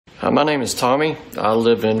My name is Tommy. I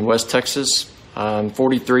live in West Texas. I'm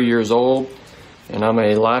 43 years old, and I'm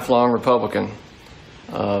a lifelong Republican.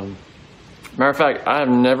 Matter of fact, I have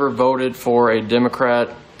never voted for a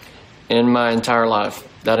Democrat in my entire life.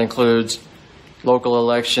 That includes local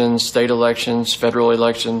elections, state elections, federal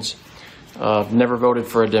elections. I've never voted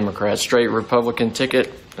for a Democrat. Straight Republican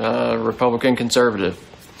ticket, Republican conservative.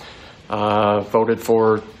 Voted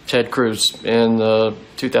for Ted Cruz in the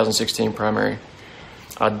 2016 primary.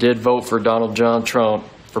 I did vote for Donald John Trump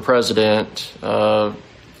for president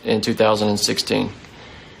in 2016.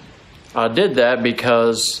 I did that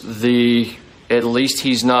because at least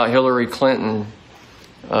he's not Hillary Clinton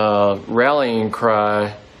rallying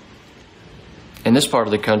cry in this part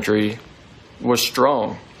of the country was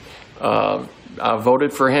strong. I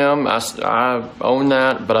voted for him. I own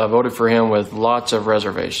that, but I voted for him with lots of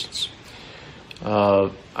reservations.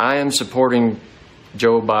 I am supporting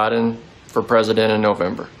Joe Biden for president in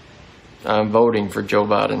November. I'm voting for Joe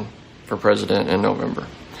Biden for president in November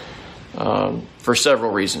for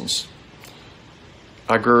several reasons.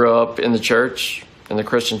 I grew up in the church, in the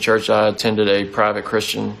Christian church. I attended a private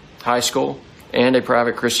Christian high school and a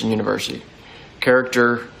private Christian university.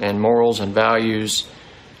 Character and morals and values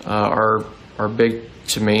are big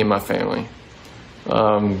to me and my family.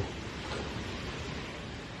 The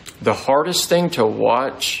hardest thing to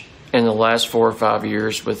watch in the last 4 or 5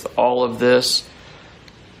 years with all of this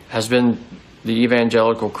has been the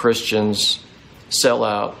evangelical Christians sell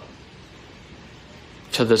out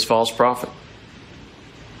to this false prophet.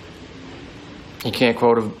 He can't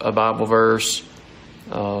quote a Bible verse.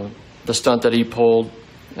 The stunt that he pulled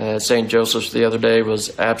at St. Joseph's the other day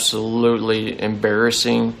was absolutely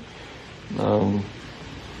embarrassing. The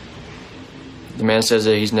man says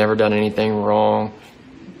that he's never done anything wrong.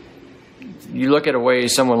 You look at a way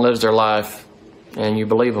someone lives their life and you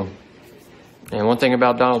believe them. And one thing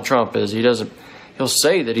about Donald Trump is he'll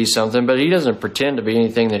say that he's something, but he doesn't pretend to be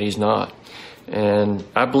anything that he's not. And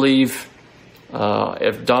I believe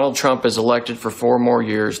if Donald Trump is elected for 4 more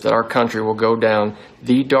years, that our country will go down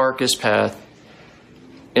the darkest path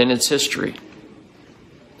in its history.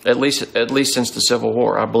 At least since the Civil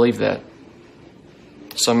War. I believe that.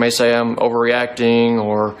 Some may say I'm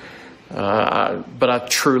overreacting, but I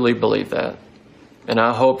truly believe that. And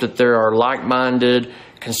I hope that there are like-minded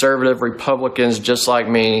conservative Republicans just like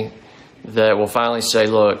me that will finally say,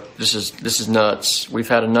 look, this is nuts. We've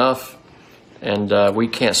had enough, and we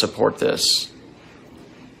can't support this.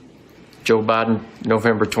 Joe Biden,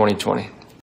 November 2020.